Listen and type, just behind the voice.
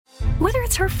Whether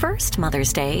it's her first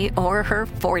Mother's Day or her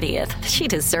 40th, she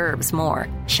deserves more.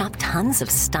 Shop tons of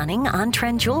stunning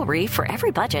on-trend jewelry for every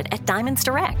budget at Diamonds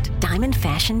Direct. Diamond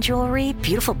fashion jewelry,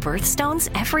 beautiful birthstones,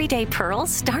 everyday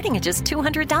pearls starting at just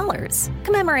 $200.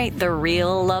 Commemorate the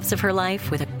real loves of her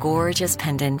life with a gorgeous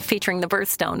pendant featuring the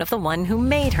birthstone of the one who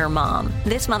made her mom.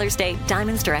 This Mother's Day,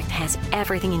 Diamonds Direct has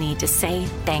everything you need to say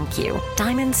thank you.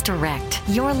 Diamonds Direct.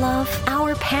 Your love,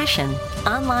 our passion.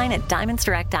 Online at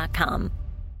diamondsdirect.com.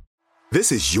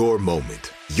 This is your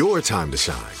moment, your time to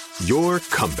shine, your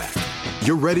comeback.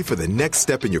 You're ready for the next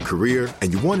step in your career,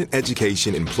 and you want an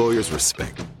education employers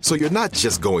respect. So you're not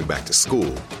just going back to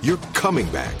school, you're coming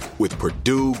back with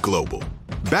Purdue Global.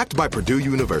 Backed by Purdue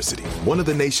University, one of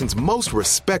the nation's most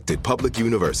respected public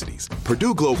universities,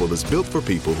 Purdue Global is built for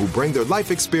people who bring their life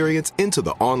experience into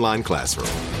the online classroom.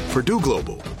 Purdue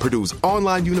Global, Purdue's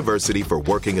online university for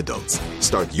working adults.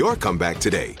 Start your comeback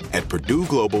today at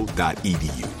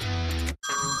purdueglobal.edu.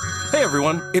 Hey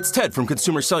everyone, it's Ted from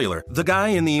Consumer Cellular, the guy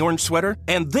in the orange sweater,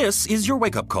 and this is your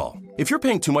wake-up call. If you're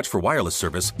paying too much for wireless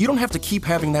service, you don't have to keep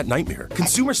having that nightmare.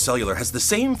 Consumer Cellular has the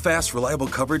same fast, reliable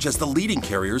coverage as the leading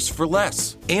carriers for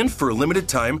less. And for a limited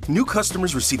time, new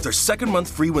customers receive their second month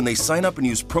free when they sign up and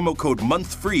use promo code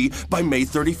MONTHFREE by May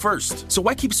 31st. So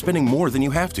why keep spending more than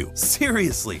you have to?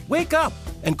 Seriously, wake up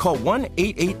and call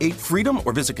 1-888-FREEDOM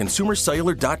or visit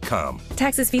consumercellular.com.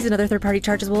 Taxes, fees, and other third-party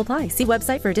charges will apply. See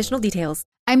website for additional details.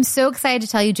 I'm so excited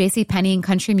to tell you JCPenney and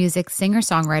country music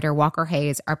singer-songwriter Walker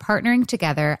Hayes are partnering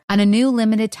together on a new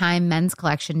limited-time men's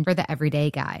collection for the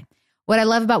everyday guy. What I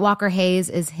love about Walker Hayes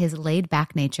is his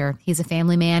laid-back nature. He's a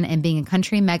family man, and being a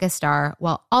country megastar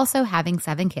while also having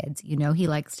 7 kids, you know he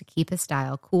likes to keep his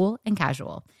style cool and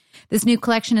casual. This new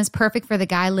collection is perfect for the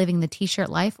guy living the t-shirt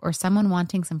life or someone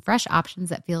wanting some fresh options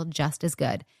that feel just as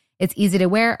good. It's easy to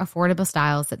wear, affordable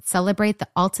styles that celebrate the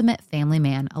ultimate family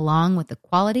man, along with the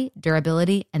quality,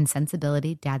 durability, and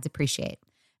sensibility dads appreciate.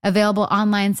 Available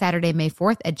online Saturday, May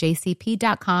 4th at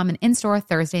jcp.com and in-store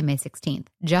Thursday, May 16th.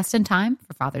 Just in time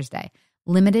for Father's Day.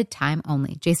 Limited time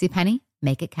only. JCPenney,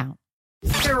 make it count.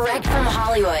 Direct from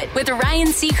Hollywood with Ryan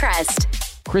Seacrest.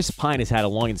 Chris Pine has had a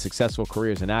long and successful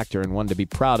career as an actor and one to be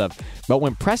proud of. But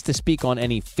when pressed to speak on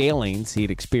any failings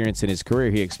he'd experienced in his career,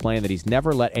 he explained that he's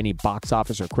never let any box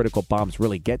office or critical bombs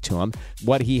really get to him.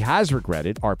 What he has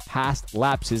regretted are past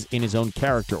lapses in his own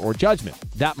character or judgment.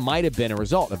 That might have been a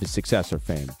result of his success or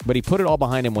fame. But he put it all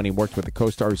behind him when he worked with a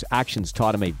co-star whose actions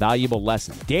taught him a valuable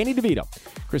lesson. Danny DeVito.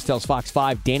 Chris tells Fox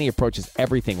 5, Danny approaches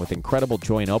everything with incredible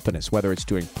joy and openness, whether it's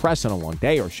doing press on a long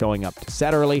day or showing up to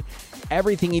set early.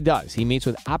 Everything he does, he meets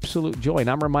with absolute joy. And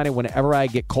I'm reminded whenever I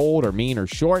get cold or mean or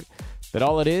short, that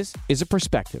all it is a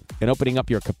perspective. And opening up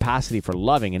your capacity for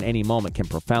loving in any moment can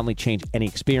profoundly change any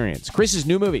experience. Chris's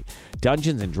new movie,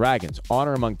 Dungeons & Dragons,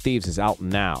 Honor Among Thieves, is out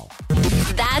now.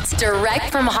 That's Direct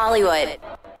from Hollywood.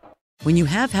 When you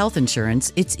have health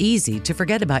insurance, it's easy to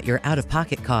forget about your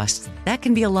out-of-pocket costs. That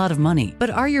can be a lot of money. But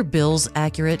are your bills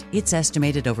accurate? It's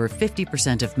estimated over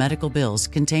 50% of medical bills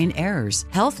contain errors.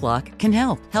 HealthLock can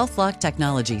help. HealthLock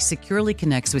technology securely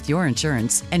connects with your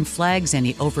insurance and flags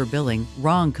any overbilling,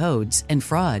 wrong codes, and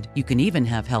fraud. You can even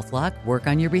have HealthLock work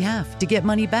on your behalf to get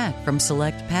money back from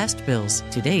select past bills.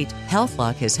 To date,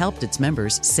 HealthLock has helped its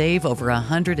members save over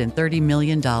 $130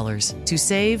 million. To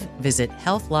save, visit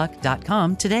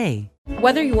healthlock.com today.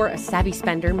 Whether you're a savvy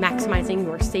spender maximizing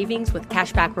your savings with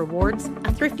cashback rewards,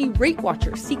 a thrifty rate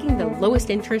watcher seeking the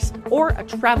lowest interest, or a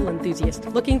travel enthusiast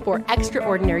looking for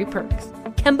extraordinary perks,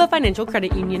 Kemba Financial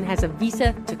Credit Union has a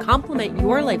visa to complement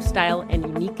your lifestyle and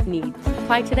unique needs.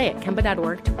 Apply today at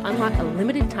Kemba.org to unlock a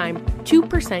limited-time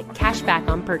 2% cash back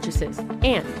on purchases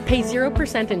and pay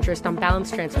 0% interest on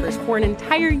balance transfers for an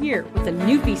entire year with a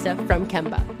new visa from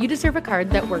Kemba. You deserve a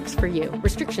card that works for you.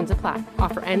 Restrictions apply.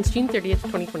 Offer ends June 30th,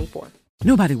 2024.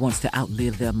 Nobody wants to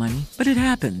outlive their money, but it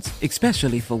happens,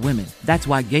 especially for women. That's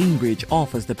why Gainbridge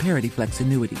offers the Parity Flex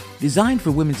annuity, designed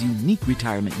for women's unique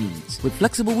retirement needs, with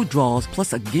flexible withdrawals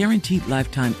plus a guaranteed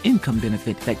lifetime income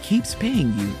benefit that keeps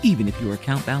paying you even if your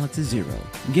account balance is zero.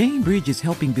 Gainbridge is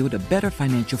helping build a better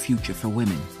financial future for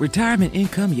women. Retirement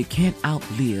income you can't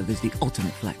outlive is the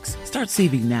ultimate flex. Start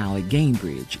saving now at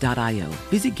Gainbridge.io.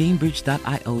 Visit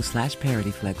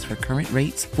Gainbridge.io/ParityFlex for current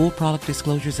rates, full product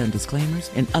disclosures and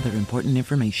disclaimers, and other important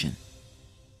information.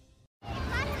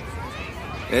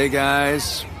 Hey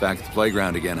guys, back at the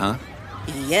playground again, huh?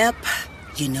 Yep.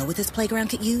 You know what this playground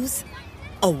could use?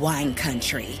 A wine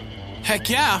country. Heck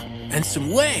yeah, and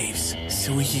some waves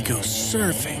so we could go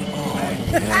surfing. Oh,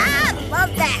 yeah.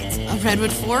 Love that. A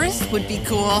redwood forest would be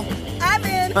cool. I'm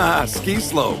in. Ski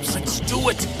slopes. Let's do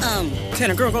it.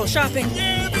 Can a girl go shopping?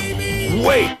 Yeah, baby.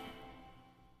 Wait.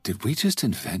 Did we just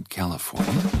invent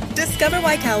California? Discover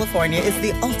why California is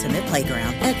the ultimate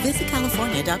playground at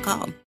visitcalifornia.com.